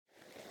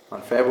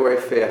On February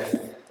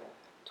 5th,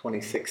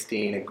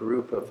 2016, a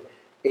group of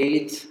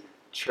 8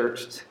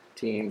 church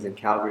teens in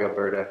Calgary,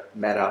 Alberta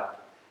met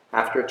up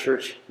after a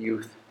church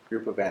youth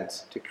group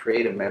event to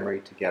create a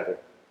memory together.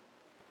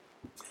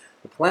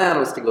 The plan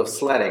was to go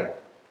sledding,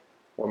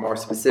 or more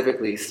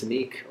specifically,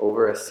 sneak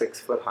over a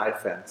 6-foot-high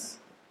fence,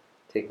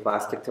 take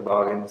plastic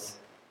toboggans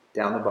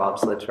down the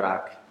bobsled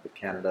track at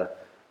Canada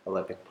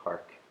Olympic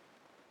Park.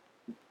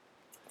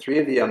 3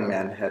 of the young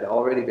men had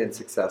already been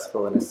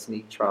successful in a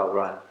sneak trial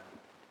run.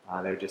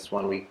 They were just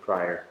 1 week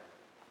prior.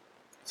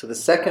 So the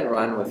second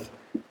run with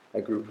a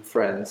group of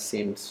friends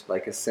seemed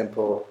like a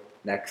simple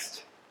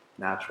next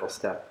natural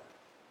step.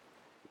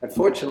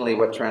 Unfortunately,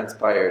 what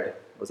transpired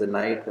was a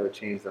night that would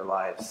change their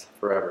lives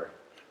forever.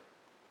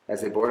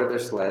 As they boarded their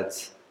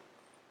sleds,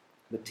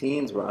 the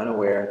teens were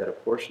unaware that a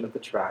portion of the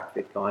track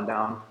they'd gone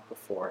down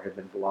before had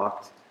been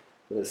blocked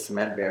with a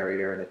cement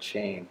barrier and a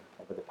chain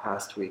over the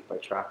past week by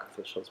track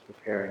officials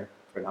preparing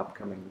for an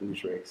upcoming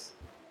luge race.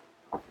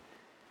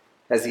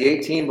 As the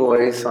 18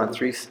 boys on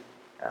three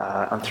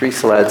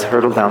sleds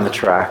hurtled down the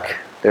track,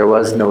 there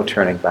was no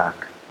turning back.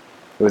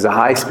 It was a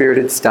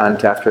high-spirited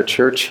stunt after a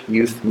church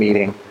youth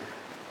meeting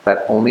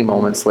that only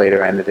moments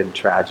later ended in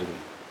tragedy.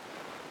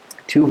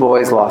 2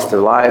 boys lost their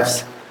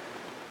lives.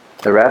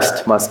 The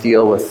rest must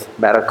deal with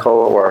medical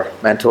or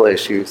mental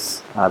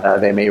issues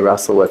that they may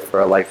wrestle with for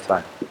a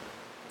lifetime.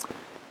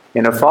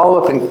 In a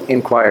follow-up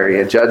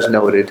inquiry, a judge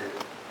noted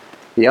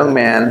the young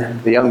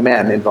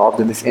men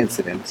involved in this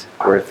incident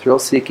were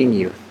thrill-seeking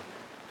youth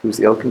whose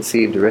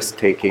ill-conceived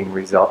risk-taking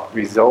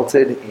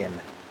resulted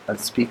in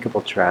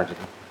unspeakable tragedy.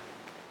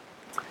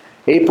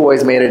 8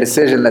 boys made a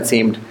decision that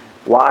seemed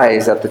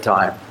wise at the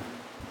time.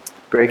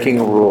 Breaking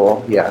a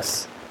rule,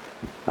 yes,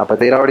 but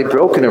they'd already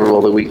broken a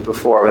rule the week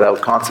before without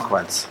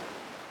consequence.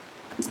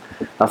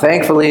 Now,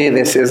 thankfully,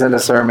 this isn't a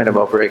sermon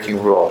about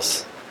breaking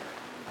rules.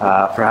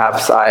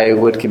 Perhaps I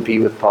would compete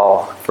with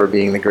Paul for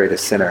being the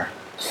greatest sinner.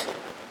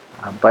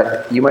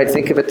 But you might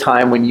think of a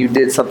time when you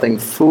did something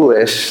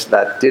foolish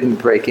that didn't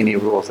break any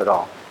rules at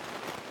all.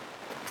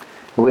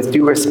 With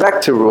due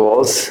respect to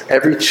rules,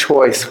 every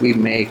choice we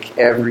make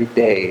every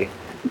day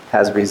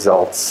has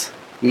results.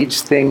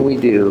 Each thing we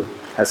do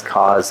has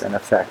cause and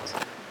effect.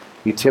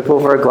 You tip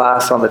over a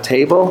glass on the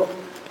table,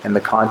 and the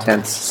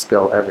contents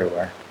spill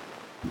everywhere.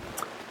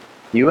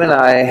 You and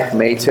I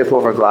may tip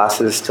over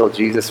glasses till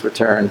Jesus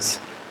returns,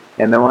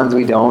 and the ones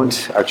we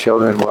don't, our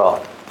children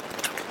will.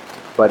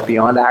 But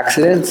beyond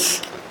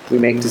accidents, we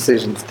make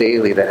decisions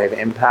daily that have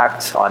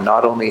impact on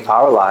not only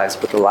our lives,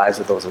 but the lives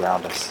of those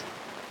around us.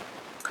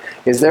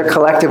 Is there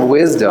collective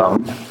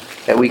wisdom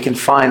that we can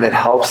find that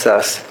helps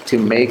us to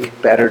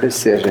make better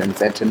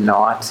decisions and to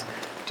not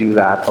do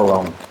that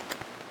alone?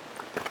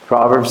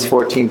 Proverbs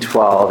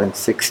 14:12 and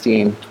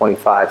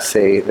 16:25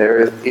 say,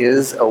 "There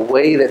is a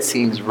way that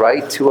seems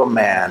right to a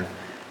man,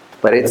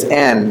 but its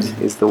end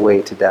is the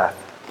way to death."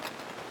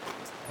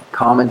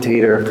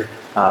 Commentator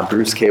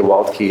Bruce K.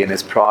 Waltke in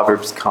his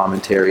Proverbs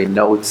commentary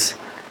notes,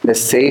 "The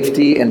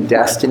safety and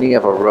destiny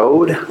of a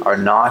road are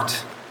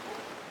not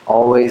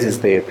always as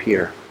they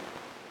appear."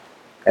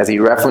 As he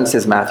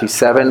references Matthew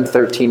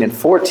 7:13 and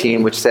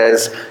 14, which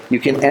says,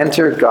 "You can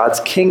enter God's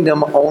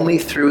kingdom only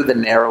through the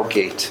narrow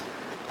gate.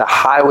 The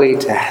highway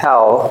to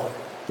hell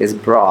is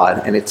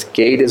broad, and its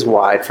gate is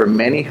wide for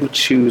many who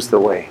choose the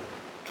way.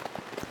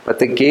 But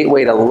the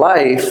gateway to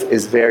life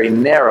is very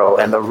narrow,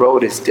 and the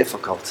road is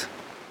difficult,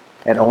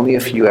 and only a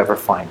few ever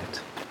find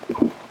it."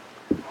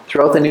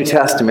 Throughout the New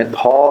Testament,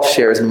 Paul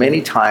shares many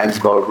times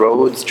about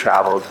roads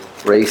traveled,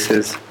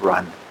 races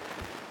run.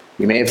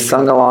 You may have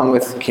sung along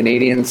with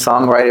Canadian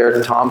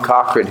songwriter Tom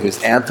Cochrane,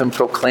 whose anthem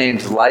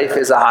proclaims, "Life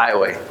is a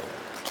highway."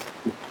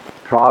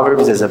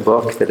 Proverbs is a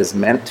book that is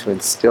meant to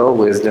instill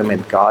wisdom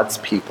in God's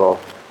people,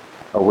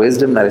 a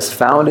wisdom that is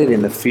founded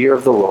in the fear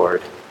of the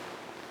Lord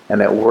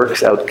and that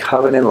works out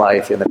covenant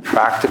life in the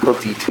practical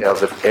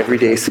details of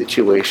everyday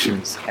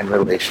situations and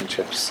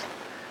relationships.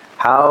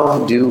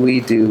 How do we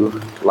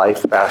do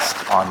life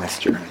best on this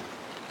journey?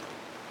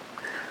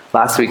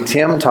 Last week,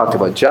 Tim talked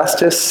about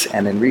justice,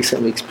 and in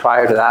recent weeks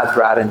prior to that,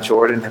 Brad and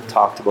Jordan have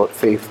talked about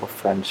faithful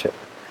friendship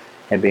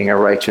and being a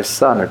righteous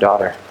son or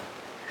daughter.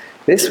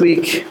 This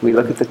week, we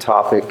look at the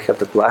topic of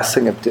the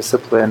blessing of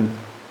discipline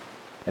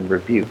and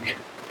rebuke.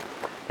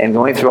 And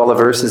going through all the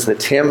verses that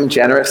Tim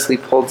generously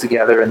pulled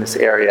together in this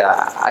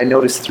area, I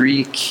noticed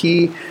 3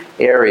 key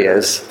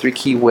areas, 3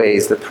 key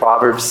ways that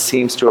Proverbs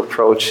seems to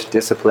approach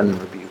discipline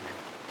and rebuke.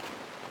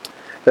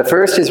 The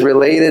first is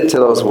related to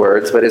those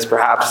words, but is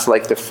perhaps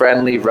like the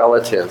friendly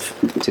relative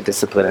to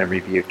discipline and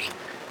rebuke,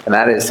 and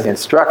that is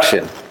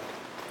instruction.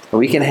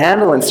 We can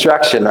handle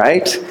instruction,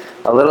 right?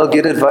 A little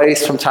good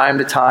advice from time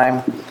to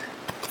time,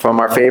 from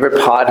our favorite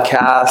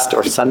podcast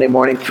or Sunday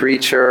morning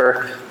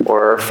preacher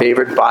or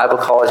favorite Bible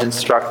college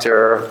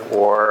instructor,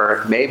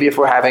 or maybe if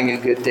we're having a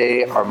good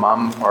day, our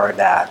mom or our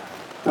dad.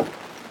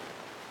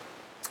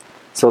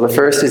 So the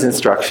first is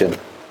instruction.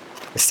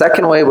 The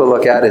second way we'll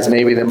look at is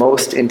maybe the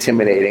most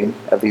intimidating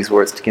of these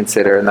words to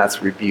consider, and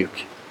that's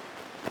rebuke.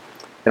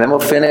 And then we'll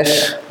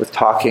finish with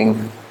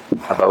talking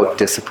about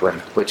discipline,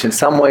 which in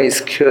some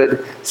ways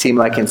could seem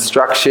like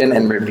instruction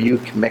and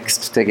rebuke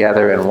mixed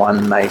together in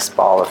one nice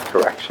ball of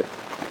correction.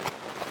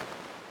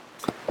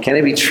 Can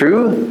it be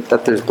true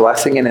that there's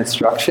blessing in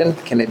instruction?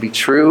 Can it be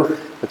true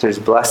that there's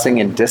blessing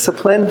in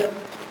discipline?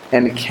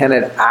 And can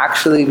it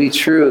actually be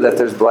true that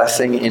there's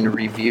blessing in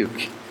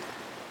rebuke?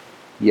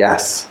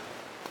 Yes.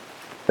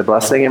 The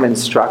blessing of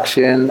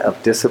instruction,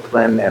 of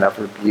discipline, and of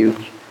rebuke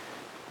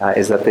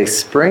is that they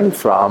spring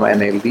from and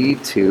they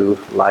lead to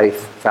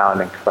life found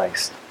in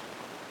Christ.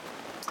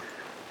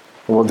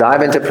 And we'll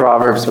dive into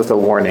Proverbs with a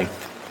warning.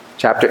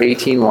 Chapter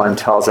 18:1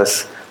 tells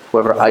us,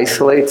 whoever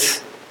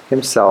isolates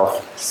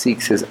himself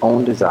seeks his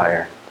own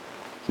desire.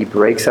 He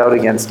breaks out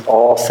against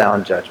all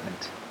sound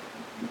judgment.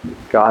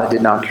 God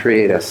did not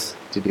create us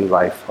to do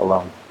life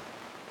alone.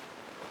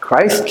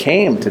 Christ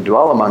came to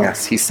dwell among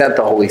us. He sent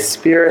the Holy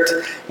Spirit,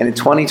 and in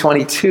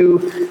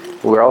 2022,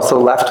 we're also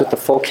left with the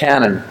full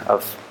canon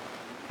of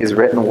His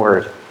written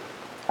word.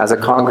 As a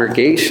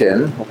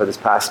congregation, over this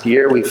past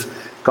year, we've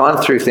gone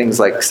through things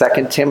like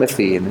 2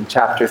 Timothy, and in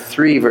chapter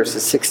 3,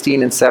 verses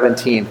 16 and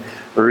 17,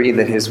 we read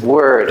that His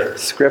word,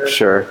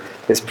 Scripture,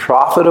 is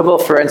profitable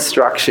for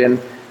instruction,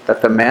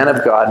 that the man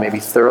of God may be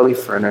thoroughly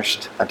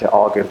furnished unto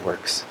all good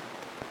works.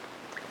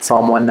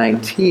 Psalm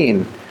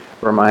 119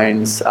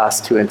 reminds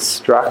us to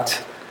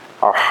instruct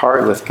our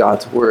heart with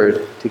God's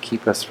word to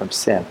keep us from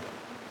sin.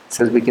 It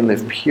says we can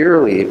live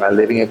purely by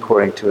living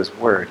according to His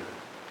word.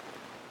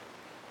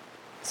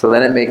 So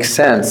then it makes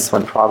sense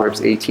when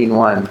Proverbs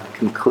 18:1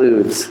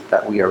 concludes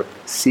that we are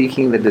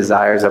seeking the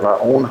desires of our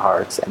own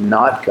hearts and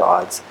not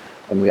God's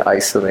when we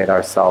isolate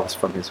ourselves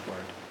from His word.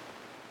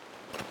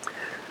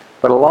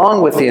 But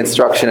along with the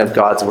instruction of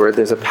God's word,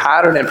 there's a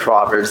pattern in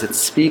Proverbs that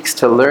speaks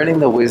to learning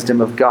the wisdom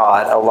of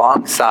God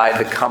alongside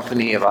the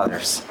company of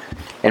others,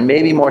 and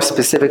maybe more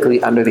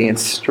specifically under the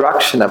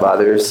instruction of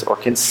others or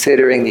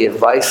considering the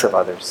advice of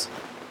others.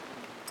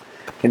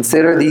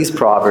 Consider these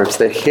Proverbs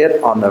that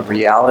hit on the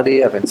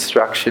reality of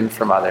instruction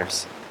from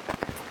others.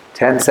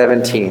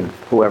 10:17,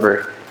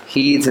 whoever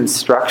heeds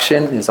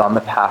instruction is on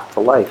the path to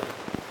life.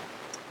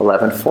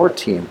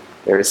 11:14,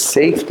 there is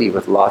safety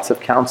with lots of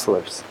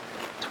counselors.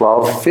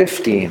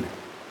 12:15,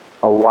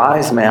 a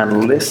wise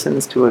man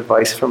listens to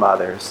advice from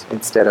others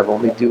instead of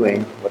only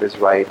doing what is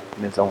right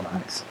in his own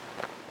eyes.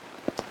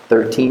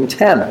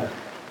 13:10,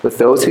 with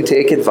those who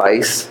take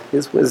advice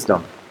is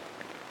wisdom.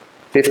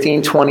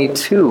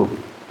 15:22,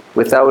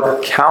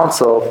 without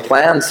counsel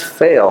plans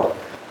fail,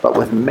 but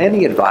with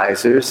many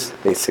advisors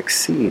they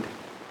succeed.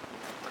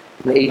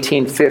 And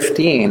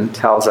 18:15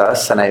 tells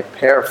us, and I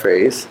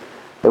paraphrase,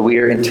 that we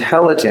are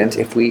intelligent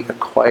if we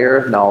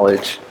acquire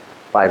knowledge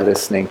by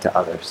listening to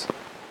others.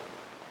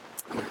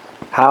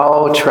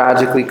 How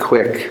tragically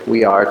quick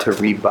we are to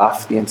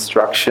rebuff the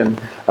instruction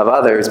of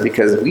others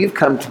because we've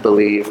come to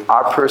believe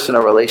our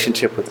personal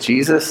relationship with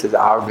Jesus is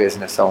our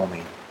business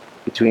only,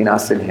 between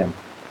us and Him.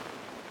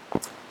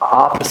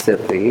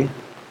 Oppositely,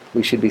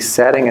 we should be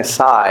setting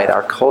aside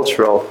our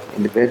cultural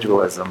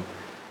individualism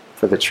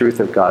for the truth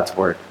of God's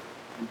word.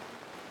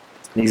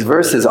 These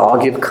verses all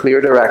give clear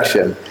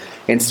direction.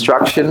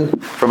 Instruction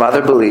from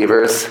other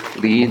believers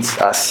leads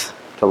us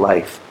to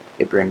life.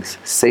 It brings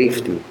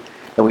safety,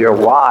 and we are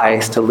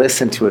wise to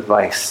listen to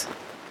advice.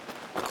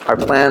 Our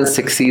plans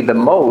succeed the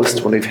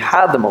most when we've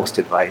had the most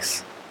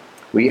advice.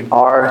 We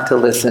are to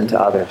listen to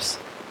others.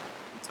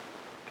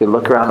 You could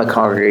look around the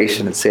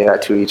congregation and say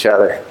that to each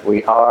other.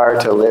 We are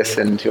to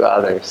listen to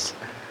others.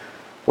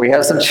 We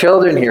have some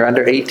children here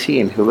under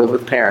 18 who live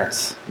with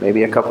parents.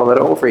 Maybe a couple that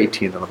are over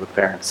 18 that live with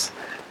parents.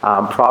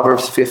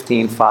 Proverbs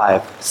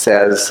 15:5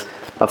 says,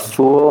 "A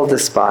fool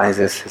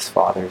despises his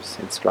father's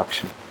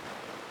instruction."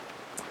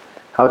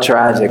 How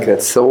tragic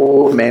that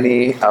so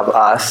many of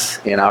us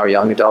in our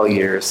young adult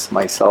years,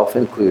 myself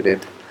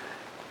included,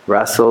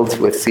 wrestled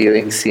with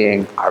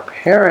seeing our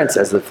parents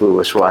as the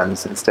foolish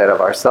ones instead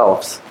of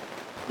ourselves.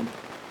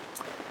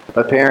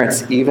 But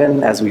parents,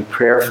 even as we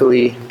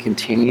prayerfully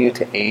continue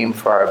to aim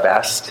for our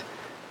best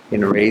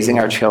in raising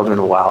our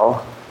children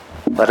well,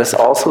 let us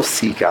also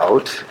seek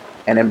out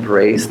and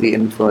embrace the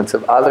influence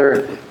of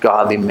other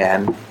godly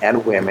men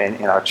and women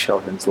in our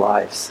children's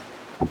lives.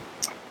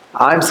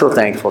 I'm so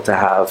thankful to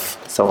have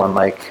someone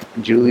like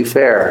Julie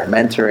Fair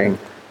mentoring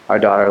our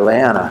daughter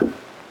Leanna.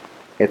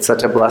 It's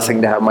such a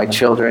blessing to have my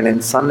children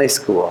in Sunday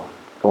school,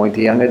 going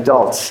to young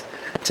adults,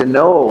 to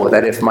know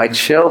that if my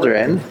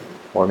children,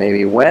 or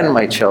maybe when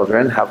my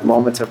children, have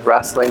moments of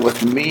wrestling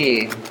with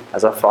me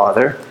as a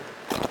father,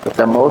 that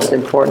the most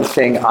important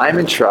thing I'm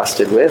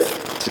entrusted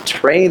with to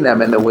train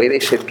them in the way they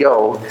should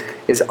go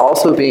is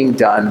also being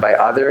done by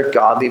other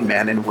godly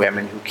men and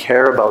women who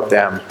care about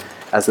them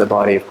as the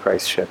body of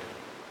Christ should.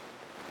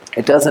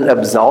 It doesn't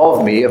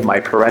absolve me of my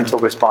parental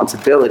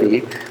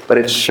responsibility, but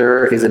it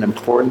sure is an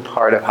important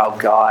part of how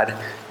God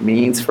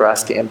means for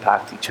us to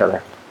impact each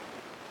other.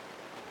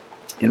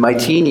 In my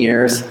teen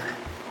years,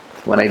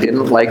 when I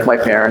didn't like my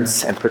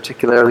parents, and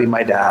particularly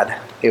my dad,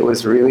 it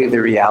was really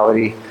the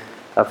reality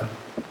of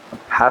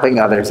having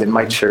others in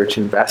my church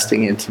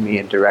investing into me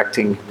and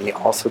directing me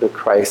also to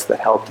Christ that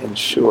helped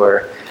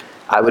ensure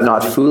I would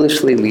not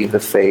foolishly leave the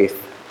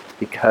faith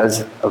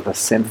because of a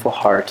sinful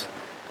heart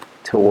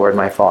toward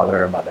my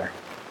father or mother.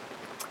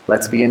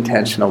 Let's be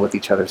intentional with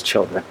each other's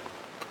children.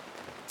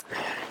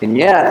 And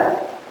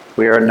yet,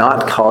 we are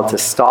not called to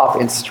stop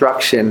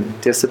instruction,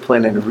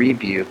 discipline, and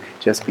rebuke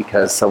just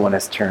because someone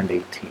has turned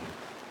 18.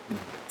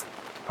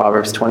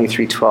 Proverbs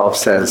 23:12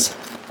 says,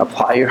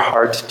 apply your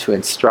heart to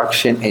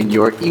instruction and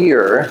your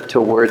ear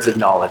to words of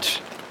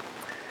knowledge.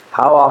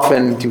 How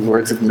often do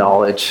words of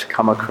knowledge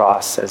come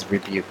across as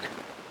rebuke?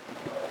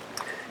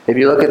 If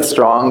you look at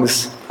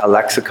Strong's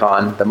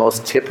lexicon, the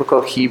most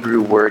typical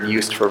Hebrew word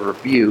used for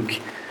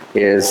rebuke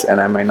is, and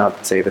I might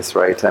not say this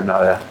right, I'm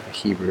not a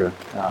Hebrew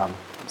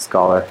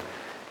scholar,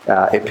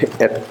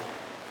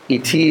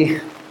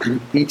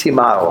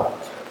 itimao.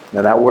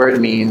 Now that word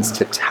means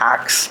to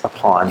tax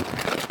upon,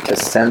 to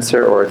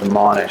censor or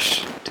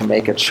admonish, to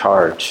make a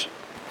charge.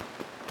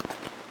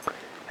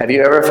 Have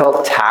you ever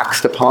felt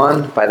taxed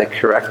upon by the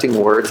correcting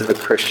words of a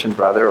Christian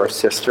brother or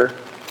sister,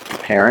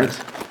 parent?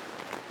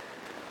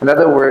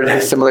 Another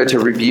word similar to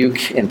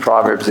rebuke in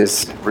Proverbs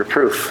is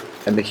reproof,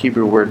 and the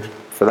Hebrew word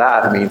for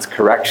that means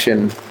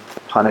correction,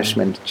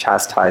 punishment,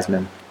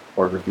 chastisement,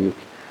 or rebuke.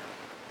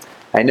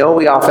 I know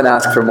we often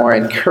ask for more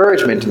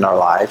encouragement in our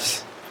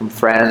lives, from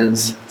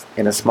friends,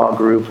 in a small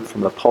group,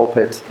 from the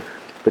pulpit,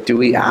 but do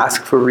we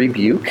ask for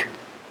rebuke?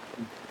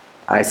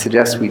 I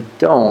suggest we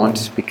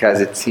don't, because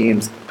it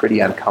seems pretty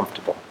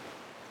uncomfortable.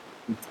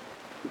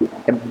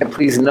 And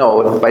please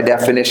note, by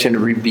definition,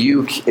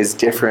 rebuke is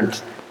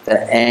different than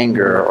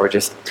anger or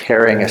just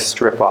tearing a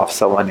strip off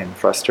someone in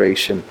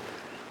frustration.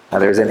 Now,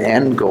 there's an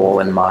end goal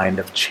in mind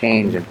of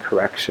change and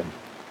correction.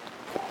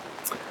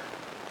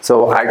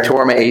 So I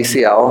tore my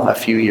ACL a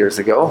few years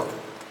ago,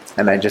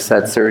 and I just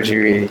had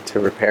surgery to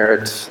repair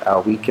it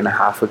a week and a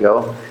half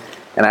ago.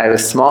 And I have a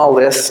small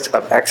list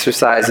of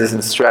exercises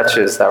and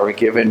stretches that were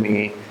given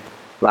me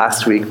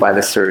last week by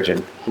the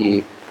surgeon.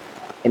 He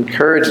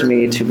encouraged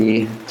me to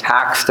be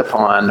taxed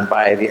upon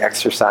by the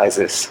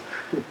exercises.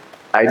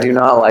 I do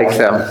not like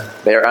them.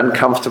 They're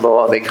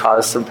uncomfortable. They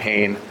cause some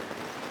pain.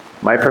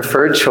 My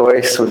preferred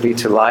choice would be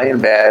to lie in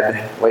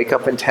bed, wake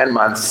up in 10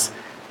 months,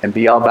 and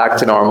be all back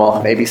to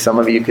normal. Maybe some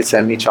of you could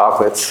send me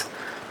chocolates.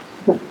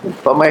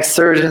 But my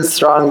surgeon's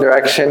strong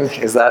direction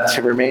is that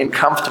to remain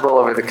comfortable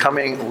over the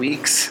coming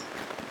weeks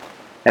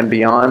and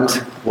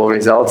beyond will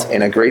result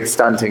in a great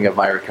stunting of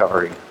my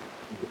recovery.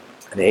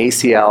 The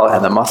ACL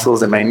and the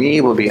muscles in my knee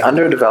will be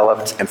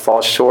underdeveloped and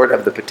fall short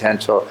of the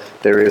potential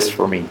there is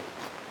for me.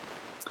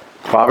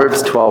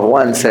 Proverbs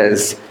 12:1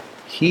 says,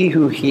 he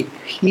who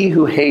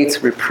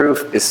hates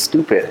reproof is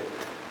stupid.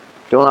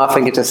 Don't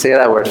often get to say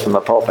that word from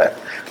the pulpit.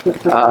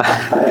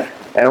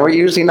 And we're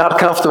usually not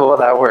comfortable with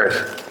that word.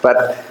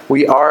 But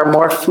we are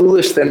more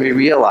foolish than we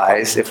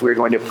realize if we're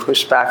going to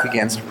push back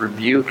against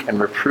rebuke and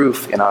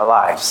reproof in our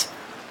lives.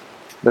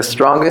 The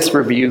strongest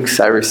rebukes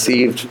I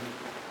received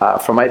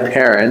from my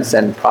parents,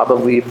 and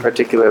probably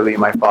particularly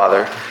my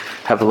father,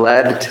 have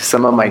led to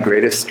some of my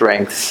greatest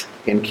strengths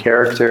in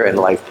character and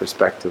life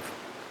perspective.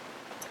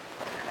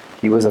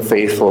 He was a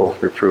faithful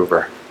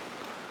reprover.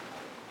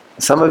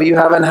 Some of you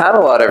haven't had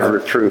a lot of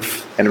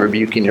reproof and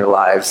rebuke in your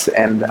lives,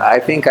 and I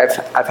think I've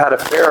had a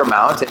fair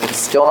amount, and it's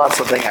still not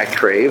something I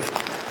crave.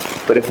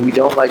 But if we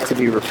don't like to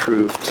be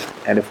reproved,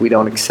 and if we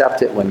don't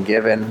accept it when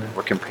given,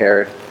 we're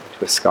compared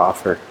to a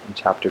scoffer in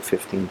chapter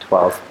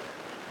 15:12.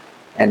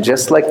 And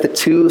just like the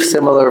two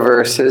similar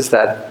verses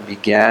that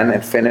began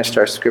and finished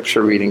our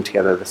scripture reading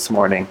together this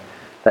morning,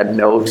 that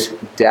note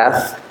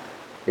death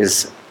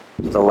is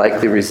the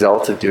likely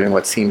result of doing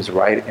what seems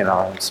right in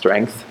our own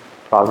strength.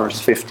 Proverbs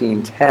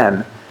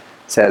 15:10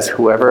 says,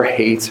 whoever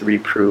hates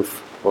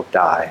reproof will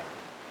die.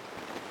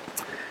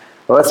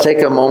 Well, let's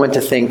take a moment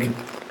to think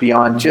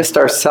beyond just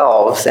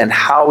ourselves and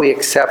how we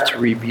accept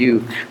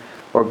rebuke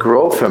or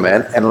grow from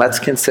it, and let's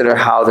consider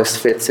how this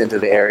fits into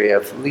the area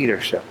of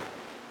leadership.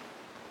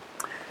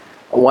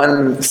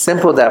 One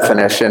simple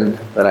definition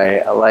that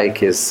I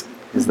like is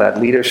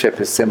that leadership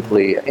is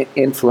simply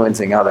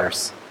influencing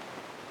others.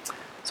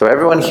 So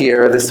everyone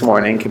here this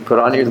morning can put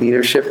on your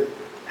leadership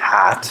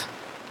hat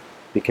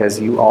because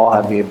you all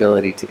have the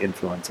ability to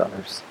influence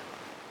others.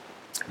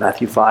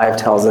 Matthew 5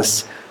 tells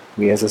us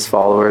we as his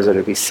followers are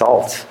to be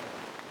salt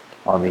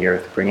on the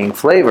earth, bringing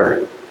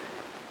flavor,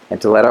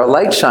 and to let our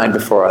light shine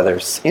before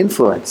others,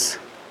 influence.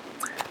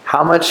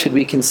 How much should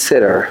we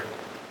consider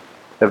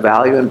the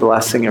value and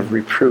blessing of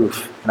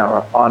reproof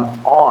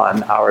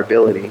on our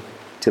ability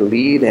to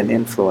lead and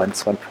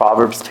influence when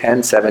Proverbs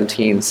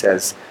 10:17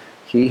 says,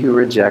 he who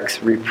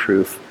rejects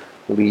reproof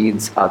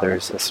leads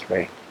others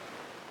astray.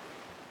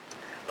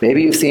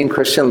 Maybe you've seen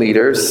Christian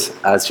leaders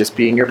as just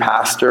being your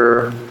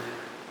pastor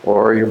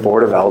or your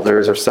board of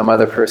elders or some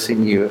other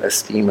person you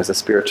esteem as a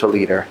spiritual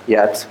leader,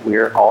 yet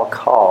we're all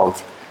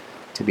called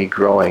to be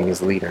growing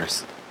as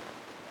leaders.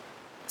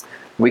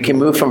 We can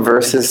move from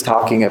verses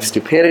talking of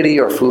stupidity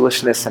or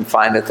foolishness and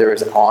find that there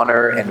is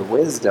honor and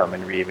wisdom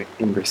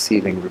in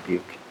receiving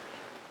rebuke.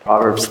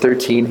 Proverbs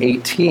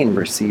 13:18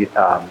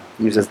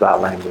 uses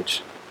that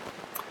language.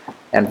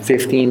 And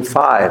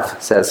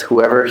 15:5 says,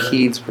 whoever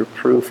heeds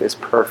reproof is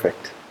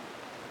perfect.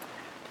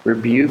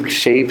 Rebuke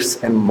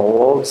shapes and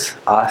molds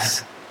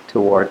us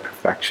toward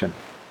perfection.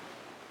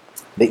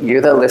 The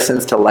ear that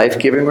listens to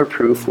life-giving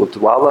reproof will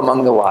dwell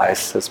among the wise,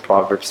 says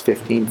Proverbs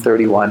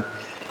 15:31.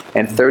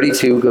 And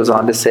 32 goes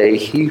on to say,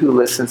 he who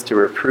listens to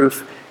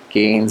reproof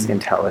gains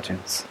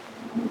intelligence.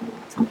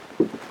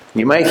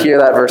 You might hear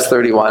that verse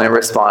 31 and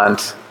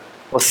respond,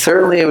 well,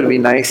 certainly it would be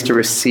nice to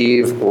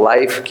receive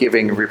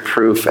life-giving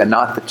reproof and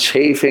not the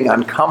chafing,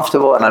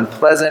 uncomfortable, and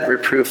unpleasant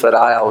reproof that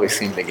I always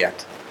seem to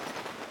get.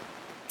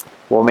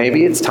 Well,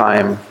 maybe it's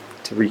time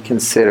to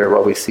reconsider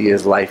what we see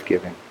as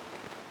life-giving.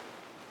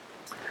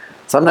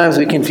 Sometimes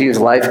we confuse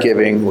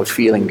life-giving with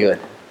feeling good.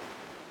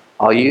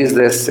 I'll use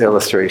this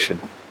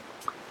illustration.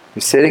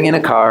 You're sitting in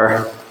a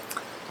car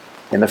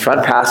in the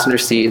front passenger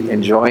seat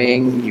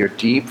enjoying your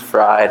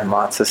deep-fried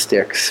matzo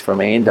sticks from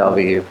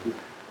A&W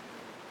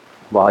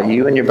while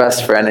you and your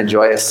best friend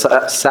enjoy a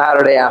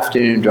Saturday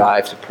afternoon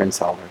drive to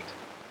Prince Albert.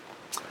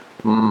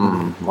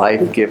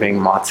 Life-giving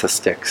matzo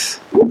sticks.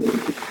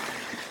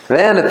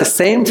 Then at the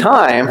same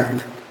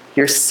time,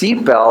 your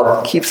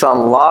seatbelt keeps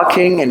on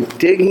locking and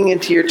digging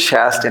into your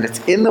chest, and it's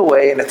in the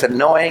way, and it's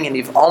annoying, and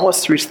you've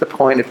almost reached the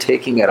point of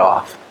taking it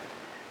off.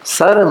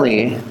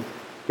 Suddenly,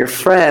 your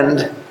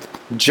friend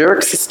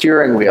jerks the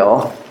steering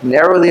wheel,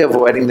 narrowly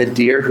avoiding the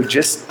deer who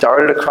just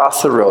darted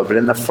across the road, but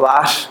in the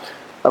flash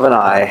of an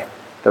eye,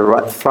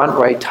 the front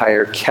right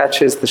tire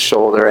catches the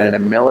shoulder, and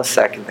in a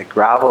millisecond, the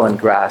gravel and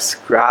grass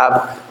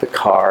grab the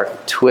car,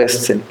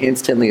 twists, and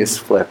instantly is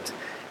flipped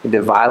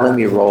into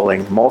violently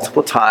rolling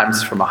multiple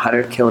times from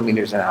 100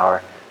 kilometers an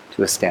hour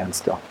to a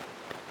standstill.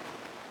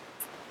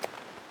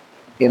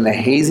 In the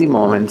hazy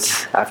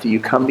moments after you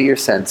come to your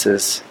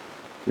senses,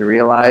 you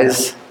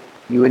realize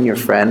you and your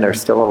friend are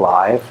still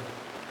alive.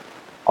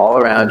 All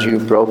around you,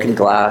 broken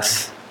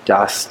glass,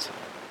 dust,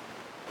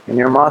 and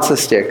your matzo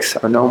sticks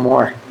are no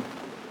more.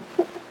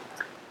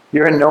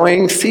 Your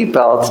annoying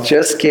seatbelt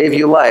just gave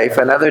you life,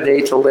 another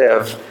day to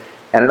live,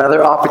 and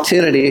another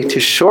opportunity to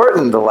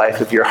shorten the life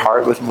of your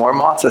heart with more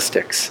matzo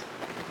sticks.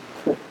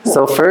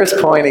 So first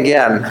point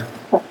again,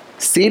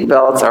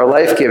 seatbelts are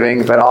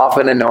life-giving but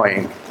often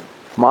annoying.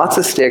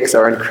 Matzo sticks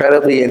are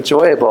incredibly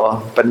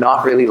enjoyable but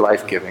not really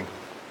life-giving.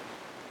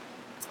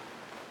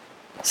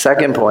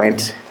 Second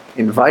point,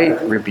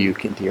 invite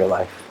rebuke into your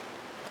life.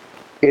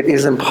 It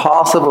is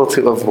impossible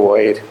to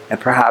avoid, and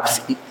perhaps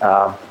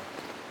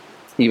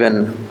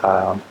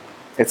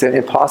it's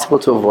impossible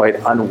to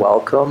avoid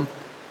unwelcome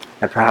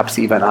and perhaps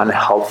even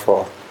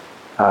unhelpful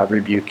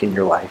rebuke in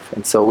your life.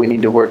 And so we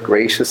need to work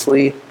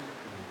graciously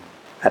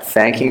at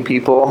thanking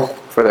people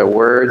for their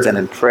words and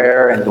in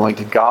prayer and going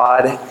to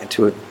God and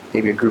to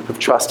maybe a group of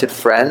trusted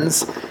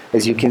friends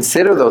as you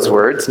consider those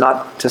words,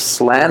 not to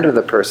slander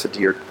the person to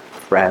your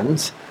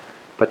friends,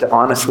 but to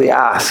honestly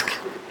ask,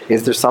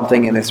 is there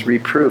something in this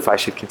reproof I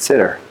should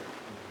consider?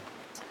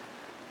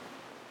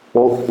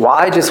 Well,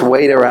 why just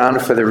wait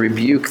around for the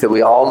rebuke that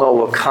we all know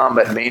will come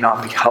but may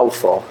not be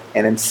helpful,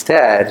 and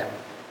instead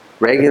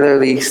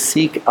regularly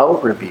seek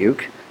out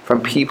rebuke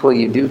from people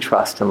you do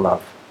trust and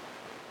love?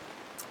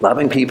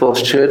 Loving people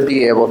should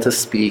be able to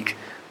speak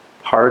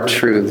hard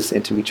truths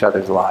into each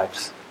other's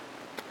lives.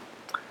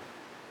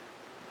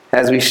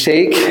 As we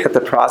shake at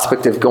the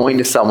prospect of going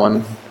to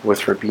someone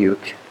with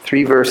rebuke,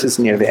 3 verses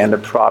near the end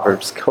of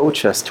Proverbs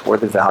coach us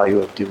toward the value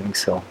of doing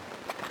so.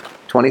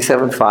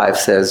 27:5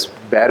 says,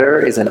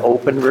 better is an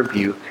open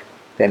rebuke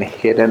than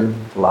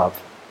hidden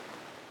love.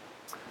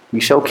 We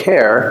show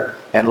care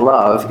and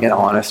love in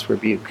honest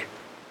rebuke.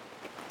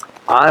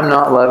 I'm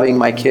not loving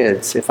my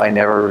kids if I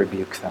never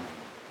rebuke them.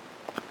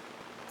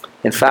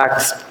 In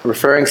fact,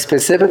 referring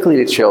specifically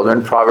to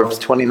children, Proverbs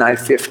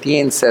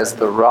 29:15 says,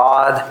 the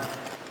rod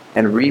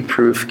and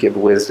reproof give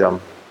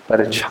wisdom, but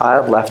a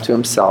child left to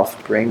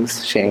himself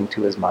brings shame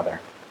to his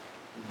mother.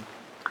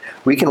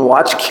 We can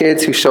watch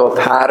kids who show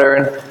a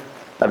pattern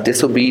of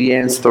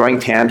disobedience, throwing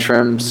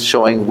tantrums,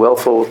 showing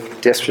willful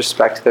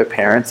disrespect to their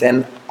parents,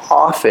 and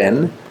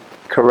often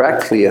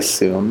correctly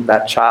assume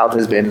that child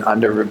has been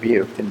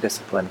under-rebuked and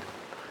disciplined.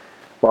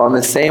 Well, in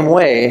the same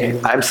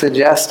way, I'm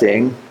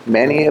suggesting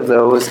many of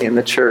those in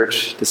the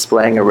church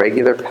displaying a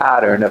regular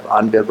pattern of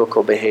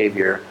unbiblical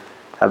behavior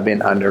have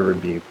been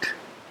under-rebuked.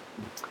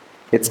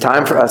 It's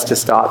time for us to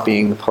stop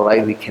being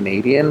politely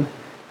Canadian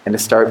and to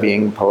start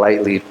being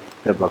politely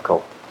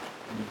biblical.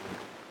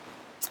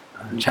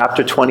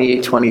 Chapter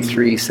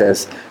 28:23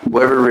 says,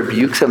 whoever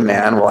rebukes a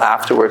man will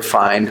afterward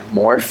find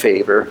more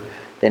favor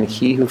than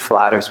he who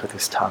flatters with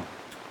his tongue.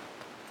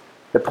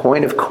 The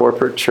point of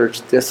corporate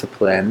church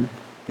discipline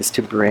is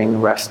to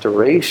bring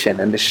restoration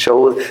and to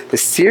show the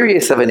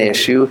seriousness of an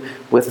issue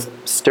with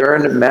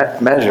stern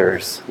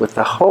measures, with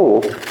the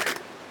hope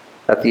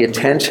that the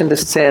attention to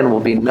sin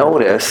will be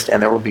noticed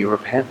and there will be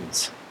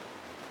repentance.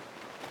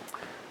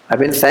 I've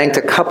been thanked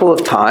a couple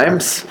of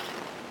times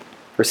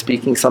for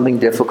speaking something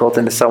difficult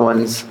into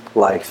someone's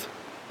life.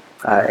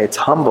 It's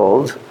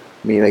humbled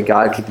me that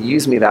God could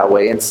use me that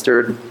way and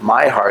stirred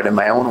my heart in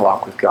my own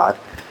walk with God.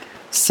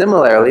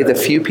 Similarly, the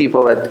few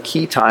people at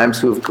key times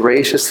who have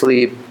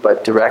graciously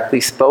but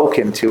directly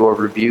spoken to or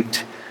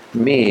rebuked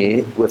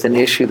me with an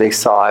issue they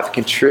saw have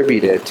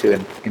contributed to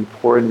an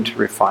important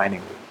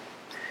refining.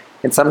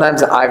 And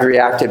sometimes I've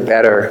reacted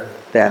better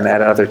than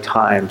at other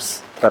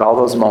times, but all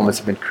those moments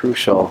have been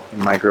crucial in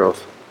my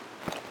growth.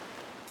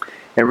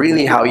 And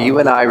really, how you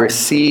and I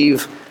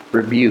receive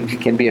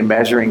rebuke can be a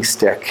measuring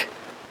stick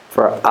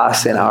for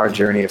us in our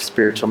journey of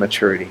spiritual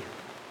maturity.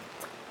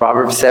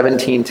 Proverbs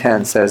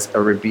 17:10 says,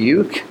 "A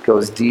rebuke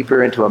goes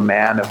deeper into a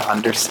man of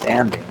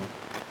understanding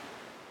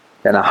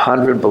than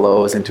 100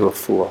 blows into a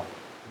fool."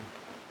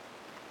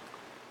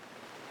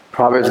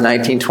 Proverbs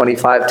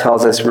 19:25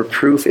 tells us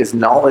reproof is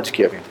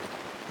knowledge-giving.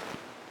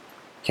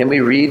 Can we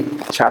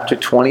read chapter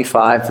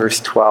 25, verse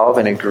 12,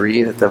 and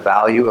agree that the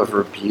value of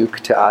rebuke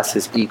to us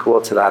is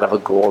equal to that of a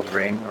gold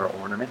ring or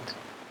ornament?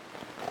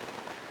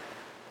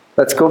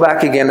 Let's go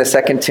back again to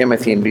 2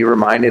 Timothy and be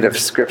reminded of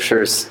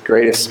Scripture's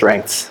greatest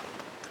strengths.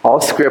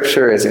 All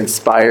Scripture is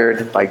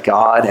inspired by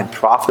God and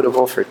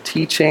profitable for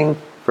teaching,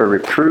 for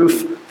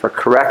reproof, for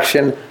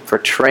correction, for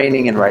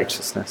training in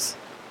righteousness.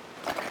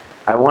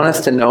 I want us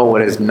to know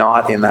what is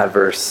not in that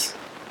verse.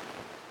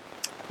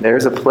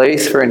 There's a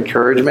place for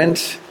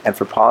encouragement and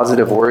for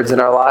positive words in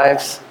our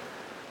lives,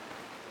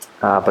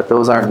 but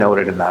those aren't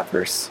noted in that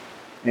verse.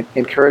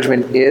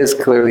 Encouragement is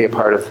clearly a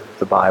part of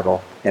the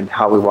Bible and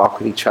how we walk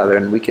with each other,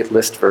 and we could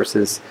list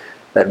verses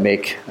that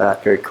make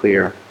that very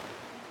clear.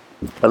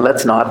 But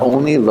let's not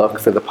only look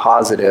for the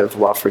positive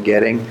while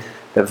forgetting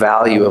the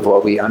value of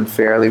what we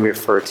unfairly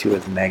refer to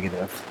as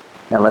negative.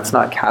 And let's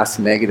not cast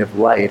negative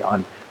light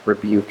on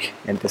rebuke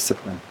and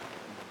discipline.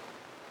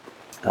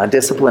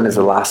 Discipline is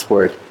the last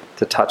word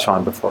to touch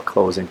on before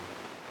closing.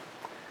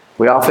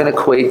 We often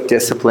equate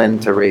discipline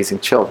to raising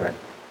children.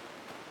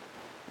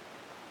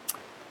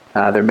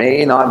 There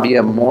may not be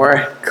a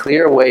more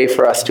clear way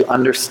for us to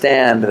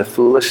understand the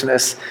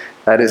foolishness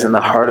that is in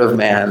the heart of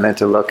man than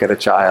to look at a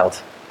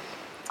child.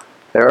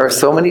 There are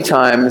so many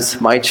times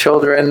my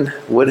children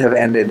would have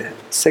ended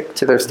sick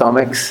to their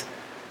stomachs,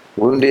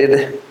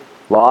 wounded,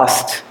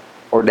 lost,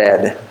 or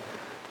dead,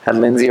 had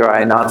Lindsay or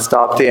I not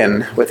stopped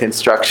in with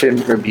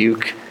instruction,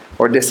 rebuke,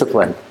 or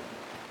discipline.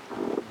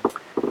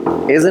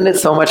 Isn't it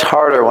so much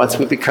harder once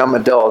we become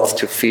adults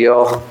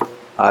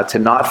to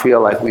not feel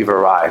like we've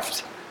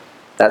arrived?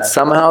 That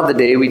somehow the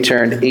day we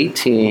turned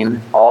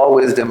 18, all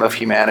wisdom of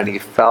humanity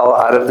fell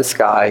out of the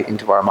sky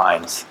into our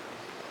minds.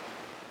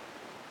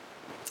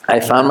 I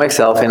found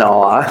myself in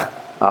awe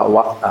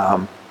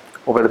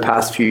over the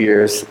past few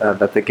years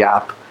that the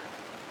gap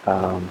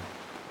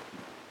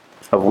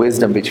of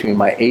wisdom between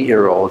my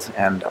 8-year-old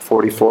and a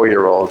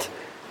 44-year-old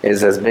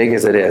is as big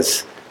as it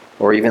is,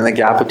 or even the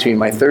gap between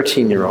my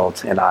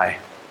 13-year-old and I.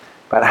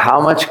 But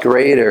how much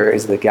greater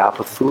is the gap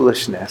of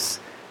foolishness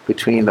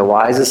between the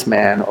wisest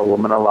man or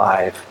woman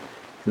alive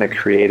and the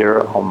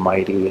Creator,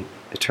 Almighty,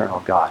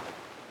 Eternal God?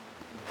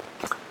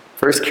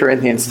 1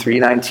 Corinthians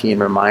 3:19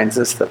 reminds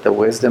us that the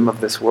wisdom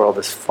of this world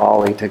is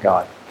folly to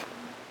God.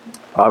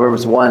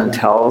 Proverbs 1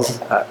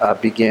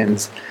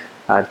 begins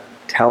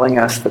telling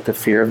us that the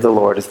fear of the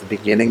Lord is the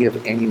beginning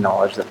of any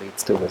knowledge that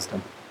leads to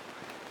wisdom.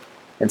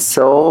 And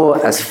so,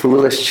 as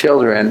foolish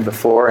children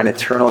before an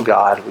eternal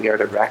God, we are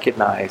to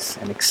recognize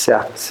and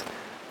accept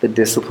the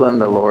discipline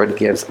the Lord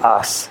gives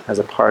us as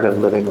a part of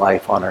living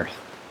life on earth.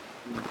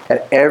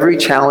 At every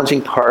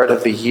challenging part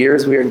of the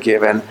years we are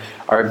given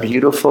are a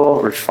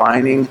beautiful,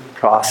 refining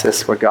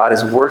process where God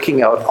is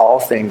working out all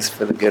things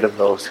for the good of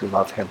those who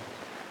love Him.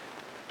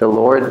 The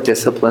Lord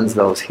disciplines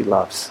those He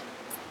loves.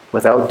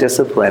 Without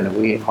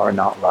discipline, we are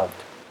not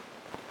loved.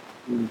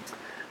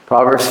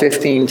 Proverbs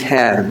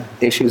 15:10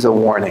 issues a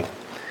warning.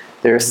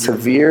 There is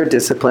severe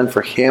discipline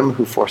for him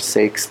who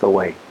forsakes the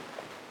way.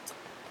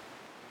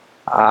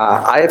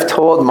 I have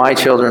told my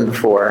children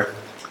before,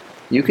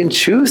 you can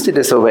choose to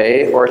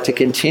disobey or to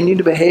continue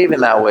to behave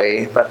in that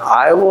way, but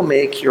I will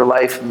make your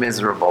life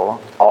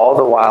miserable all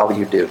the while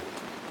you do.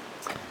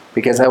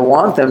 Because I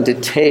want them to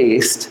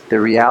taste the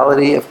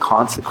reality of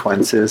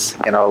consequences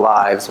in our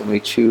lives when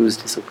we choose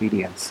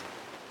disobedience.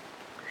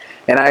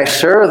 And I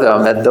assure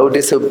them that though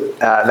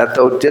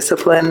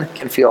discipline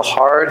can feel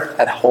hard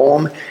at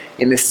home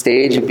in the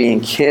stage of being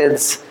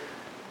kids,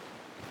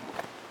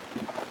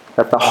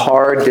 that the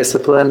hard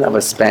discipline of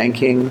a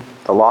spanking,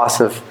 the loss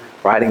of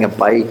riding a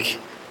bike,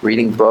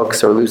 reading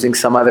books, or losing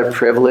some other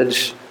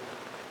privilege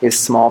is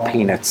small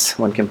peanuts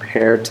when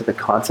compared to the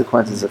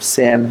consequences of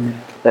sin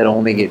that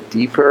only get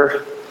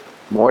deeper,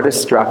 more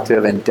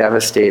destructive, and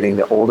devastating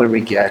the older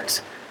we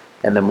get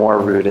and the more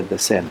rooted the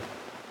sin.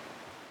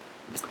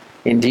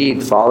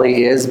 Indeed,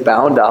 folly is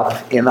bound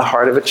up in the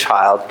heart of a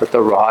child, but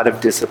the rod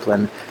of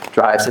discipline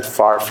drives it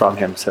far from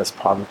him, says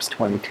Proverbs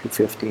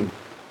 22:15.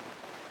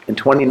 And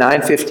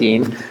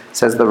 29:15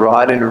 says, the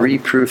rod and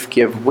reproof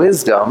give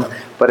wisdom,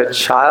 but a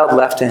child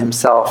left to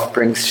himself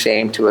brings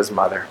shame to his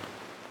mother.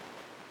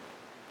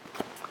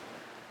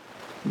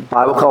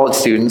 Bible college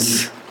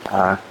students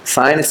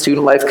sign a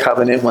student life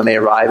covenant when they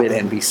arrive at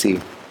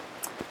NBC.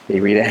 They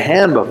read a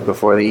handbook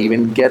before they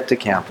even get to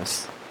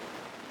campus.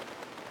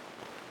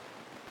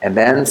 And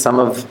then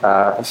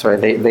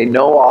they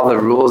know all the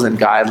rules and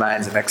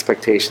guidelines and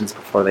expectations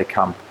before they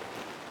come.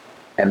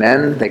 And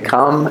then they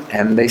come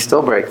and they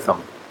still break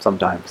them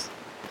sometimes.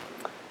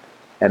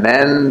 And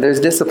then there's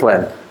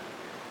discipline.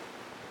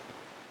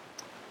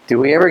 Do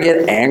we ever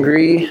get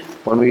angry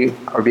when we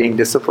are being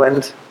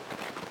disciplined?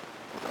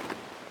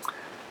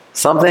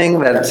 Something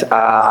that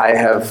I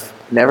have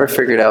never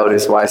figured out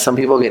is why some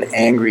people get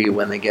angry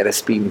when they get a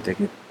speeding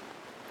ticket.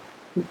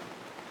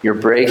 You're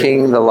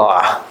breaking the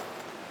law.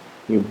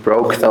 You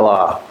broke the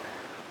law.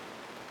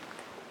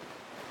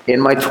 In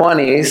my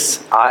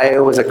 20s, I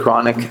was a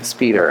chronic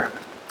speeder,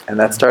 and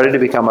that started to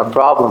become a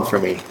problem for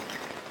me,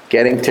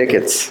 getting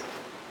tickets.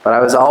 But I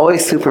was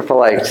always super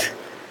polite.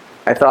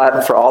 I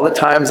thought for all the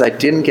times I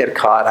didn't get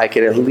caught, I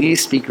could at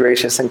least be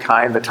gracious and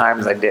kind the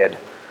times I did.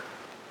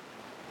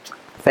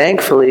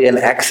 Thankfully, an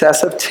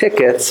excess of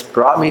tickets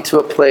brought me to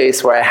a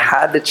place where I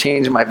had to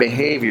change my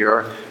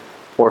behavior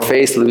or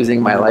face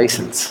losing my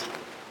license.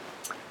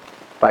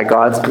 By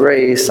God's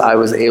grace, I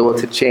was able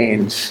to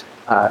change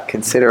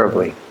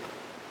considerably.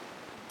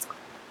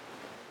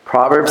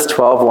 Proverbs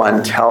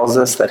 12:1 tells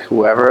us that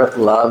whoever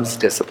loves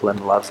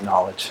discipline loves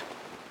knowledge.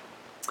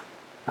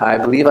 I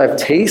believe I've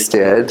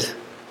tasted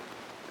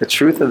the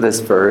truth of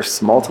this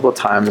verse multiple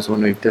times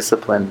when we've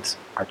disciplined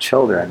our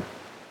children.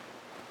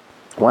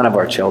 One of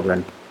our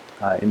children,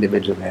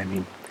 individually, I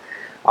mean.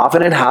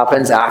 Often it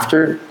happens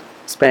after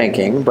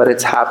spanking, but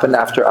it's happened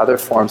after other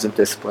forms of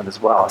discipline as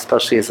well,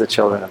 especially as the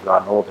children have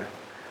gotten older.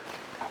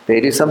 They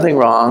do something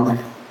wrong,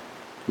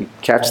 you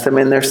catch them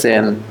in their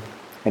sin,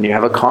 and you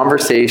have a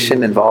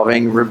conversation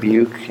involving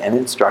rebuke and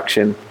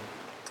instruction.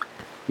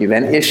 You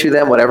then issue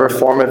them whatever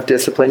form of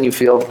discipline you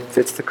feel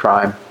fits the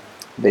crime.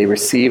 They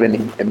receive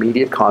an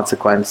immediate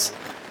consequence,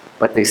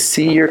 but they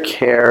see your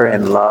care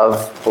and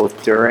love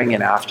both during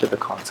and after the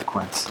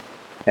consequence.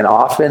 And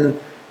often,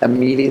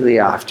 immediately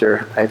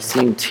after, I've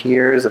seen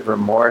tears of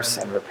remorse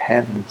and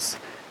repentance.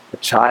 The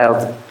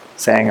child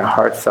saying a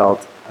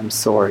heartfelt, "I'm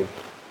sorry,"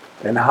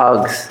 then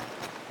hugs,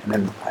 and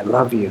then "I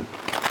love you."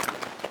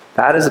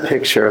 That is a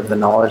picture of the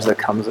knowledge that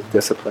comes with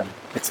discipline.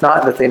 It's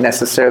not that they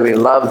necessarily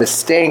love the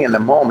sting in the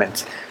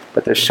moment,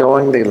 but they're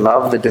showing they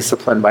love the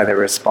discipline by their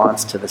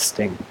response to the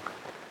sting.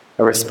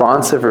 A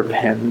response of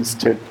repentance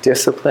to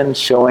discipline,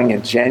 showing a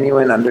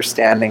genuine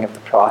understanding of the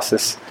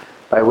process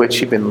by which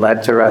you've been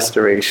led to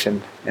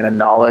restoration, and a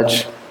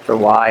knowledge for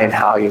why and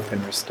how you've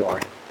been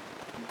restored.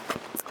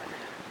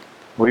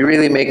 We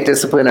really make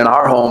discipline in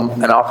our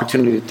home an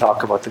opportunity to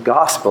talk about the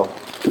gospel,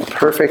 the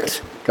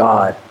perfect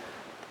God,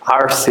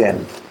 our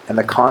sin, and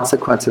the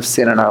consequence of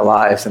sin in our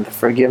lives, and the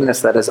forgiveness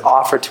that is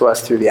offered to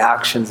us through the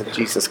actions of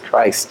Jesus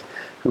Christ,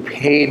 who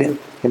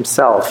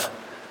himself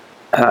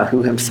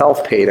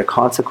paid a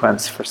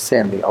consequence for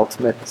sin, the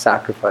ultimate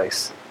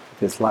sacrifice of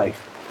his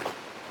life.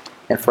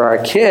 And for our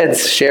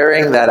kids,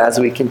 sharing that as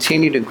we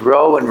continue to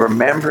grow and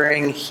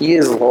remembering he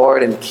is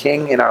Lord and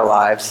King in our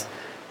lives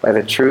by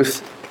the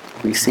truth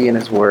we see in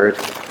his word,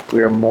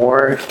 we are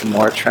more and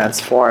more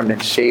transformed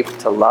and shaped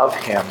to love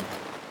him,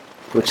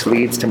 which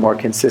leads to more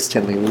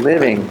consistently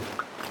living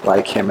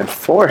like him and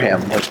for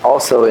him, which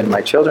also in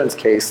my children's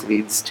case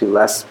leads to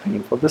less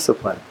painful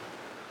discipline.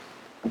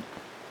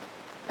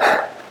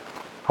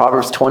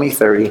 Proverbs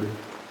 20:30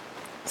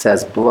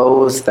 says,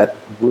 "Blows that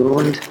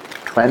wound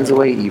cleanse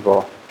away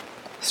evil.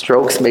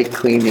 Strokes make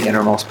clean the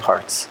innermost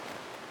parts."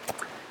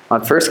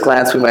 On first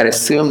glance, we might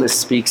assume this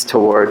speaks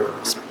toward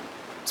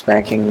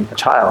spanking a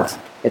child.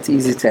 It's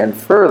easy to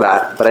infer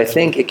that, but I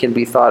think it can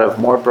be thought of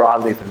more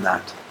broadly than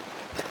that.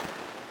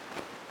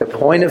 The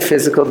point of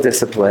physical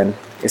discipline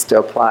is to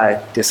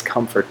apply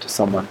discomfort to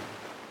someone.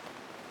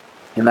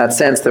 In that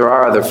sense, there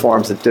are other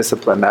forms of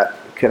discipline that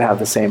could have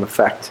the same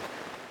effect.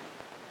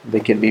 They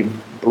can be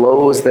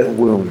blows that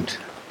wound.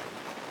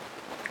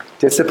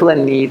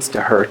 Discipline needs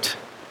to hurt.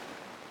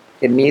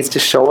 It needs to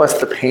show us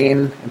the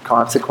pain and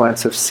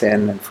consequence of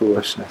sin and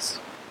foolishness.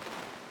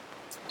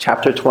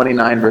 Chapter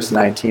 29, verse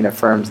 19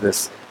 affirms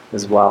this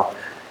as well.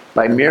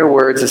 "By mere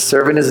words a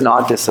servant is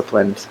not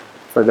disciplined,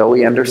 for though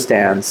he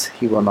understands,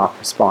 he will not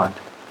respond."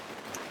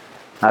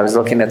 I was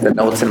looking at the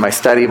notes in my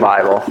study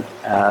Bible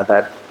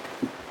that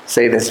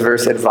say this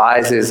verse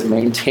advises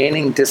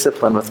maintaining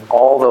discipline with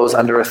all those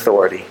under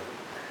authority,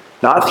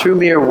 not through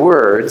mere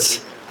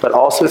words, but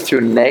also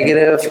through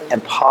negative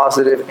and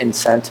positive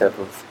incentive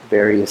of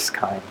various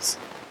kinds.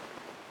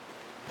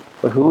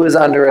 But who is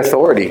under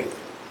authority?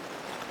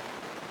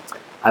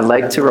 I'd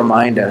like to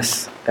remind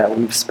us that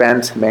we've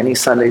spent many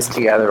Sundays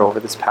together over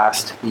this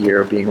past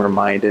year being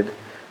reminded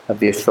of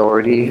the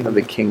authority of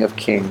the King of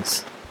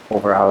Kings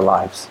over our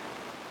lives.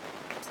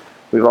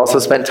 We've also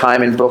spent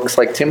time in books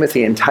like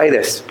Timothy and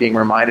Titus being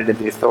reminded of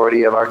the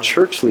authority of our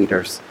church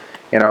leaders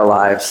in our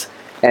lives.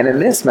 And in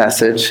this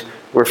message,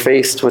 we're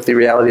faced with the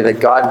reality that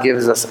God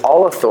gives us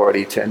all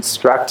authority to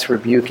instruct,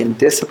 rebuke, and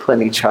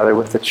discipline each other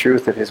with the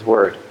truth of his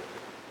word.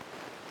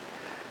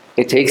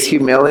 It takes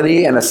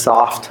humility and a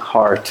soft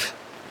heart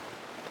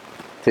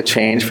to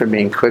change from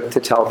being quick to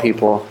tell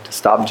people to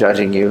stop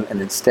judging you and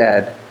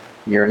instead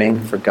yearning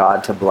for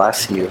God to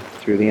bless you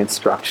through the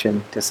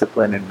instruction,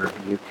 discipline, and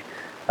rebuke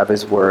of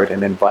his word,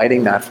 and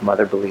inviting that from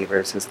other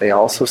believers as they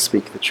also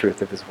speak the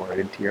truth of his word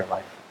into your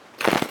life.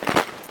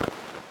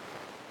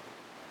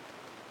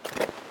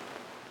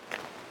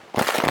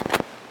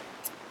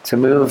 To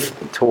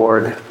move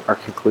toward our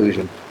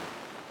conclusion,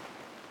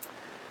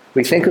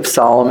 we think of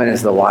Solomon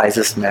as the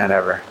wisest man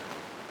ever.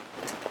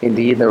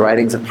 Indeed, the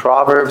writings of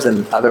Proverbs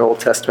and other Old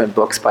Testament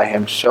books by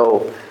him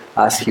show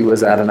us he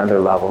was at another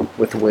level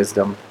with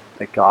wisdom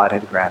that God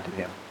had granted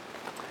him.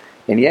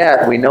 And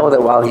yet, we know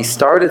that while he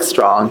started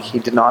strong, he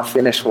did not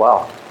finish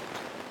well.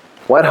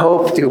 What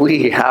hope do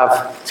we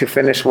have to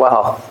finish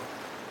well?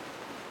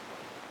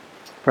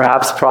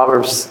 Perhaps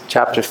Proverbs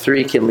chapter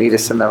 3 can lead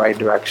us in the right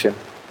direction.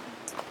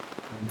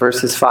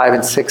 Verses 5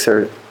 and 6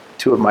 are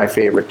two of my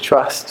favorite.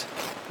 Trust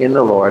in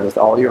the Lord with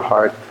all your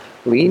heart.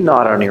 Lean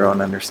not on your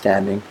own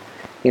understanding.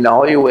 In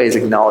all your ways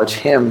acknowledge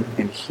him,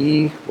 and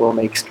he will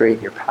make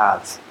straight your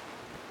paths.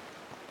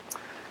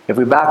 If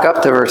we back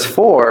up to verse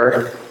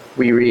 4,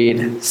 we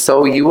read,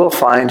 so you will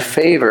find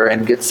favor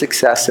and good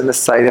success in the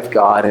sight of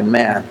God and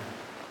man.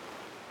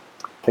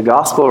 The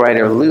gospel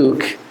writer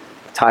Luke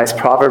ties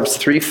Proverbs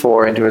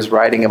 3:4 into his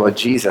writing about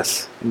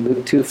Jesus. In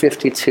Luke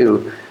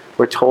 2:52,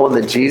 we're told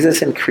that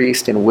Jesus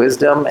increased in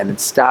wisdom and in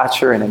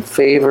stature and in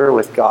favor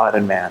with God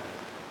and man.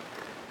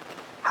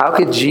 How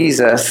could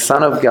Jesus,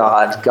 Son of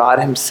God, God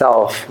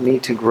himself,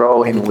 need to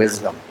grow in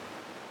wisdom?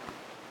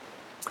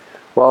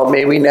 Well,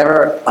 may we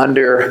never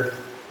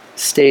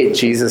understate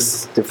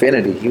Jesus'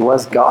 divinity. He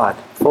was God,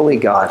 fully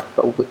God,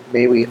 but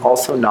may we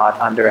also not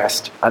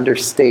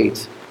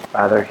understate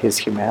his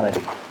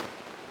humanity.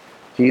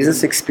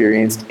 Jesus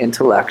experienced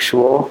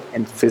intellectual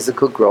and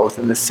physical growth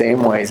in the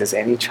same ways as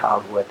any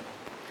child would.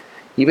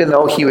 Even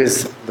though he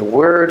was the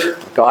Word,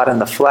 God in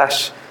the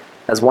flesh,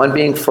 as one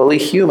being fully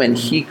human,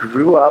 he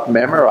grew up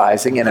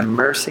memorizing and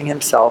immersing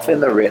himself in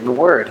the written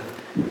Word.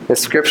 The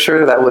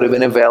scripture that would have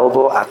been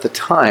available at the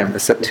time, the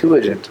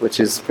Septuagint, which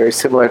is very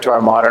similar to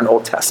our modern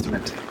Old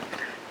Testament.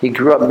 He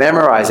grew up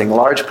memorizing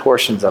large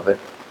portions of it.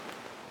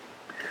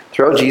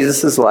 Throughout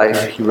Jesus'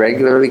 life, he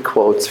regularly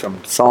quotes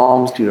from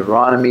Psalms,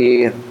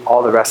 Deuteronomy, and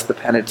all the rest of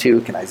the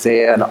Pentateuch, and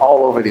Isaiah, and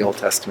all over the Old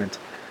Testament.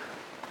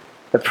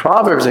 The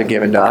Proverbs are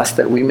given to us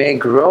that we may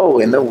grow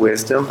in the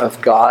wisdom of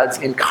God's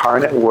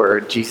incarnate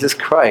Word, Jesus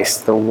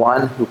Christ, the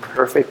one who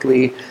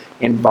perfectly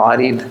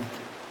embodied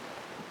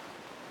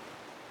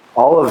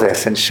all of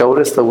this and showed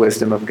us the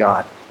wisdom of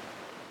God.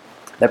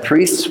 The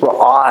priests were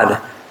awed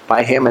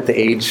by him at the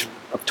age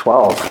of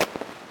 12.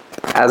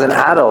 As an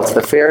adult,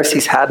 the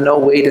Pharisees had no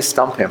way to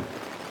stump him.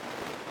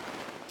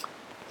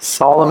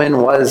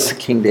 Solomon was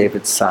King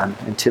David's son,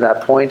 and to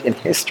that point in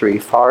history,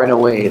 far and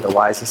away, the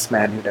wisest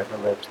man who'd ever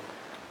lived.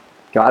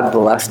 God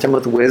blessed him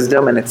with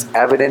wisdom, and it's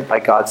evident by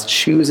God's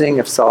choosing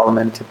of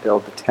Solomon to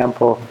build the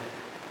temple,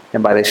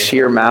 and by the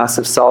sheer mass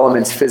of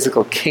Solomon's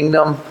physical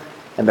kingdom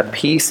and the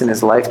peace in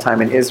his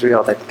lifetime in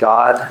Israel, that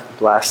God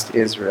blessed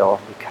Israel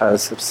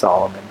because of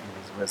Solomon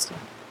and his wisdom.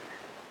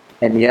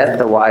 And yet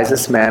the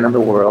wisest man in the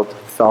world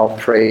fell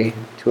prey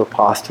to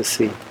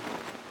apostasy.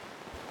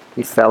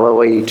 He fell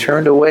away, he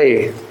turned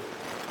away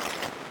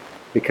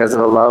because of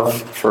a love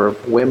for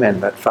women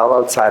that fell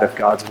outside of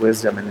God's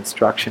wisdom and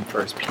instruction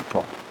for his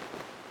people.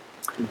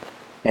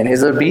 And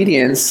his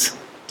disobedience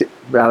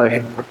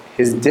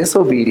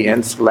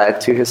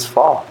led to his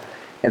fall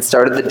and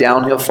started the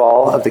downhill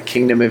fall of the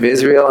kingdom of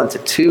Israel into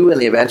two,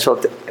 and the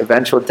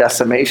eventual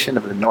decimation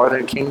of the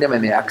northern kingdom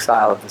and the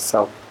exile of the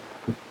south.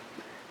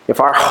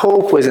 If our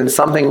hope was in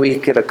something we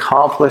could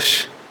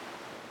accomplish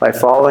by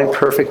following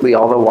perfectly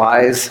all the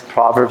wise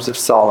Proverbs of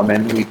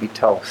Solomon, we'd be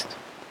toast.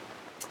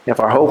 If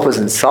our hope was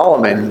in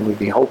Solomon, we'd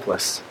be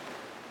hopeless.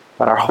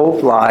 But our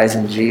hope lies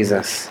in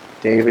Jesus,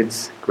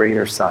 David's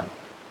greater son.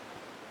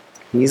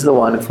 He's the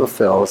one who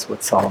fulfills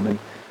what Solomon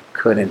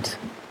couldn't.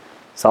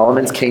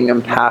 Solomon's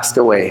kingdom passed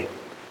away,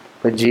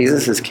 but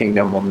Jesus'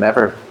 kingdom will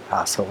never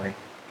pass away.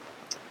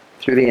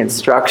 Through the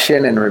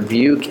instruction and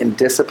rebuke and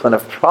discipline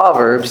of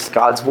Proverbs,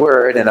 God's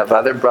word, and of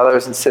other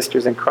brothers and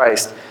sisters in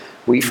Christ,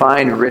 we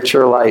find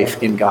richer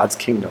life in God's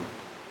kingdom.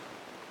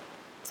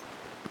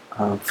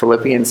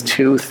 Philippians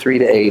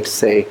 2:3-8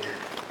 say,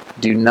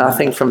 do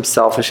nothing from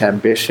selfish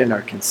ambition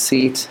or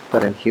conceit,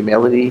 but in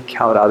humility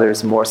count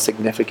others more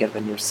significant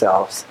than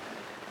yourselves.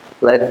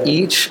 Let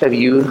each of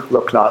you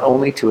look not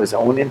only to his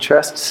own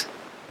interests,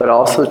 but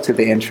also to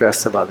the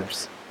interests of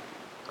others.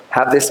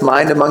 Have this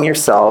mind among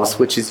yourselves,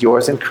 which is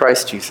yours in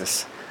Christ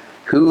Jesus,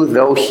 who,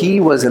 though he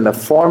was in the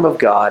form of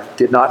God,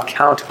 did not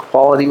count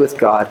equality with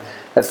God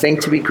a thing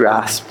to be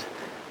grasped,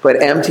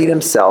 but emptied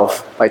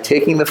himself by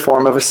taking the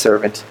form of a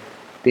servant,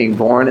 being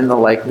born in the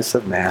likeness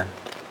of man.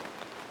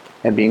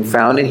 And being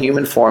found in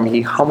human form,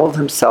 he humbled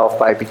himself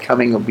by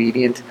becoming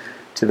obedient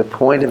to the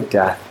point of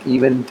death,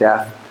 even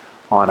death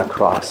on a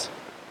cross.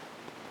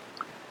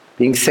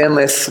 Being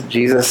sinless,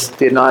 Jesus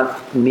did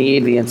not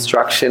need the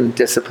instruction,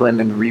 discipline,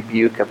 and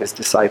rebuke of his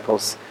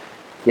disciples.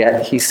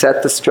 Yet he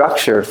set the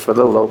structure for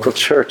the local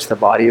church, the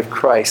body of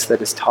Christ,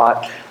 that is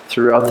taught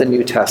throughout the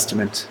New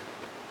Testament.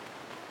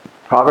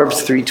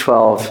 Proverbs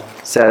 3:12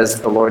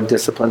 says, "The Lord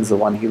disciplines the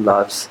one he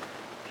loves."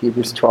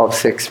 Hebrews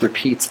 12:6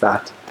 repeats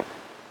that.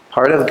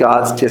 Part of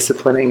God's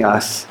disciplining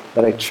us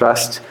that I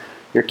trust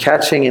you're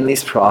catching in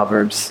these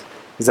Proverbs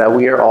is that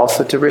we are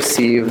also to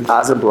receive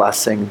as a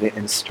blessing the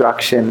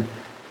instruction,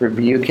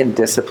 rebuke, and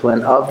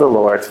discipline of the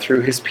Lord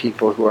through his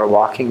people who are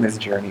walking this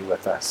journey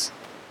with us.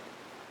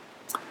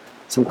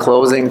 Some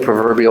closing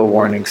proverbial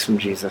warnings from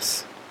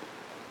Jesus.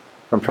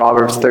 From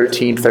Proverbs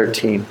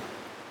 13:13.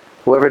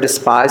 "Whoever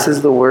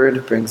despises the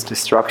word brings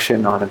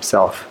destruction on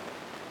himself."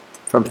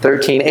 From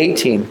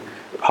 13:18.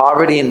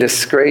 "Poverty and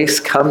disgrace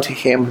come to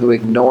him who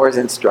ignores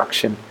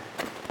instruction."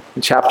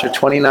 In chapter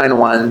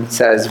 29:1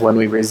 says, "When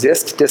we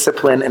resist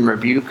discipline and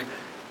rebuke,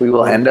 we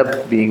will end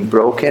up being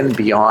broken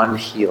beyond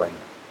healing."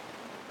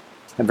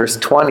 And verse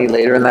 20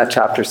 later in that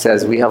chapter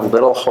says, "We have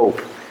little hope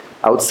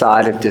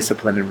outside of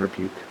discipline and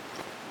rebuke."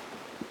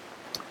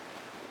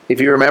 If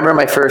you remember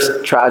my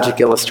first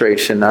tragic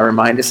illustration, I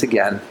remind us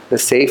again, the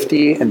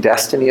safety and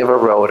destiny of a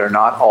road are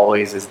not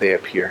always as they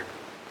appear.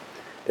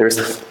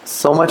 There's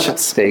so much at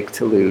stake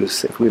to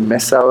lose if we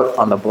miss out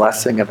on the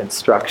blessing of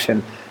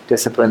instruction,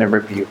 discipline, and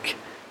rebuke,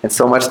 and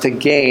so much to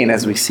gain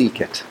as we seek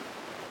it.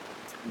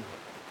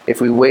 If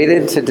we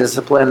waited to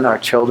discipline our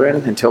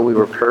children until we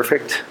were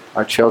perfect,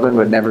 our children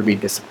would never be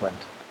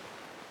disciplined.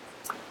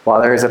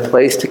 While there is a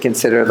place to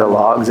consider the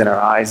logs in our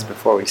eyes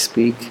before we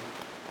speak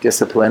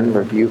discipline,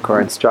 rebuke,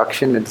 or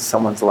instruction into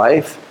someone's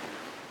life,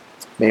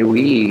 may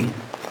we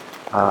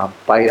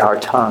bite our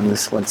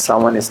tongues when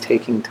someone is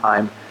taking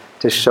time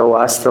to show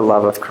us the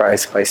love of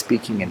Christ by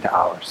speaking into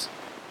ours.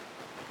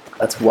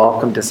 Let's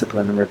welcome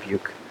discipline and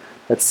rebuke.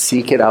 Let's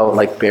seek it out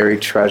like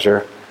buried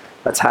treasure.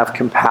 Let's have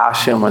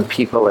compassion when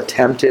people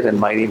attempt it and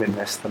might even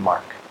miss the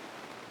mark.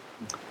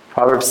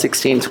 Proverbs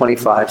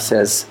 16:25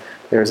 says,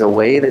 "There is a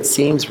way that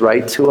seems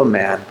right to a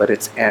man, but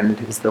its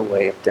end is the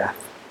way of death."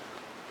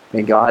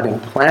 May God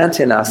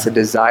implant in us a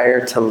desire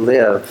to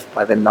live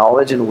by the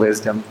knowledge and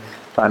wisdom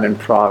found in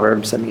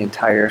Proverbs and the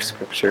entire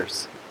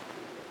scriptures.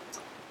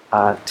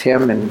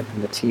 Tim and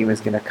the team is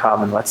going to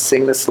come, and let's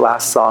sing this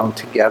last song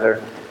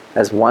together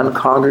as one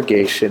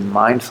congregation,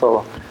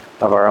 mindful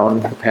of our own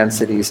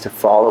propensities to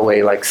fall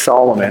away like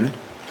Solomon,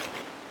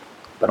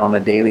 but on a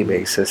daily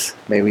basis.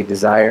 May we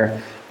desire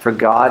for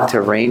God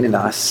to reign in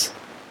us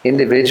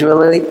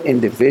individually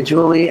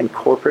and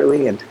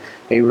corporately, and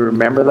may we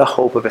remember the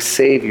hope of a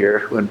Savior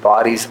who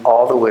embodies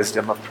all the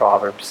wisdom of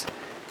Proverbs.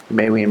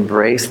 May we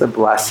embrace the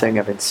blessing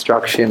of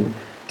instruction,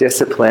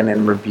 discipline,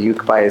 and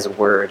rebuke by his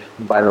word,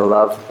 and by the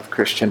love of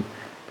Christian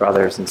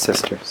brothers and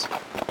sisters.